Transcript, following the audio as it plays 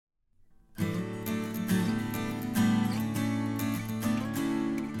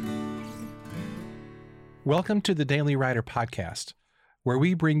Welcome to the Daily Writer Podcast, where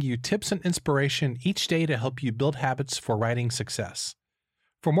we bring you tips and inspiration each day to help you build habits for writing success.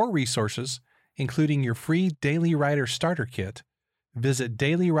 For more resources, including your free Daily Writer Starter Kit, visit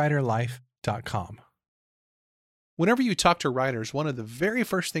dailywriterlife.com. Whenever you talk to writers, one of the very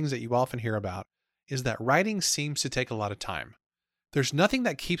first things that you often hear about is that writing seems to take a lot of time. There's nothing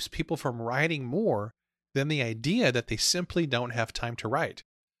that keeps people from writing more than the idea that they simply don't have time to write.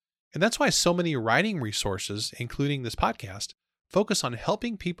 And that's why so many writing resources, including this podcast, focus on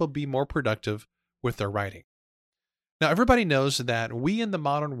helping people be more productive with their writing. Now, everybody knows that we in the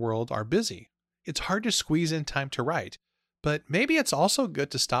modern world are busy. It's hard to squeeze in time to write, but maybe it's also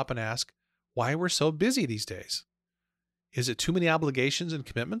good to stop and ask why we're so busy these days. Is it too many obligations and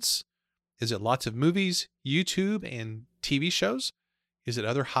commitments? Is it lots of movies, YouTube, and TV shows? Is it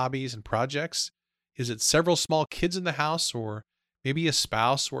other hobbies and projects? Is it several small kids in the house, or maybe a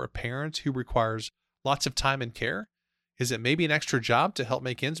spouse or a parent who requires lots of time and care? Is it maybe an extra job to help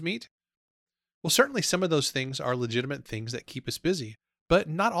make ends meet? Well, certainly some of those things are legitimate things that keep us busy, but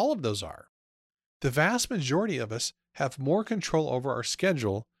not all of those are. The vast majority of us have more control over our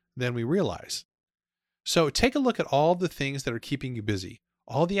schedule than we realize. So take a look at all the things that are keeping you busy,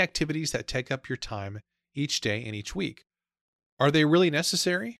 all the activities that take up your time each day and each week. Are they really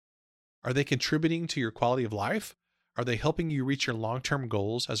necessary? Are they contributing to your quality of life? Are they helping you reach your long-term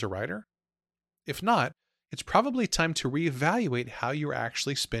goals as a writer? If not, it's probably time to reevaluate how you're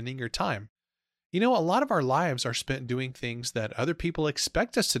actually spending your time. You know, a lot of our lives are spent doing things that other people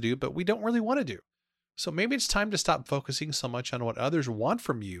expect us to do, but we don't really want to do. So maybe it's time to stop focusing so much on what others want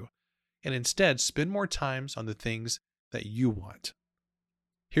from you and instead spend more time on the things that you want.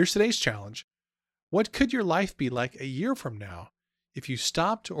 Here's today's challenge. What could your life be like a year from now if you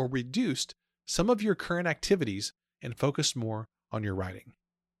stopped or reduced some of your current activities and focused more on your writing?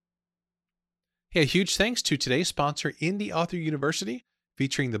 Hey, a huge thanks to today's sponsor, Indie Author University,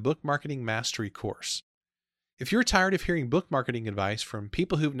 featuring the Book Marketing Mastery course. If you're tired of hearing book marketing advice from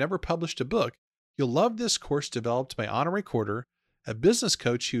people who've never published a book, you'll love this course developed by Anna Recorder, a business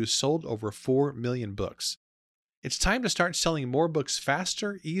coach who has sold over 4 million books. It's time to start selling more books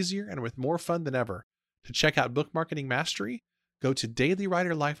faster, easier, and with more fun than ever. To check out Book Marketing Mastery, go to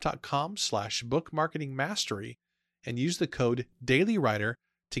dailywriterlife.com/bookmarketingmastery and use the code DAILYWRITER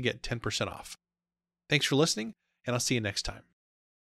to get 10% off. Thanks for listening, and I'll see you next time.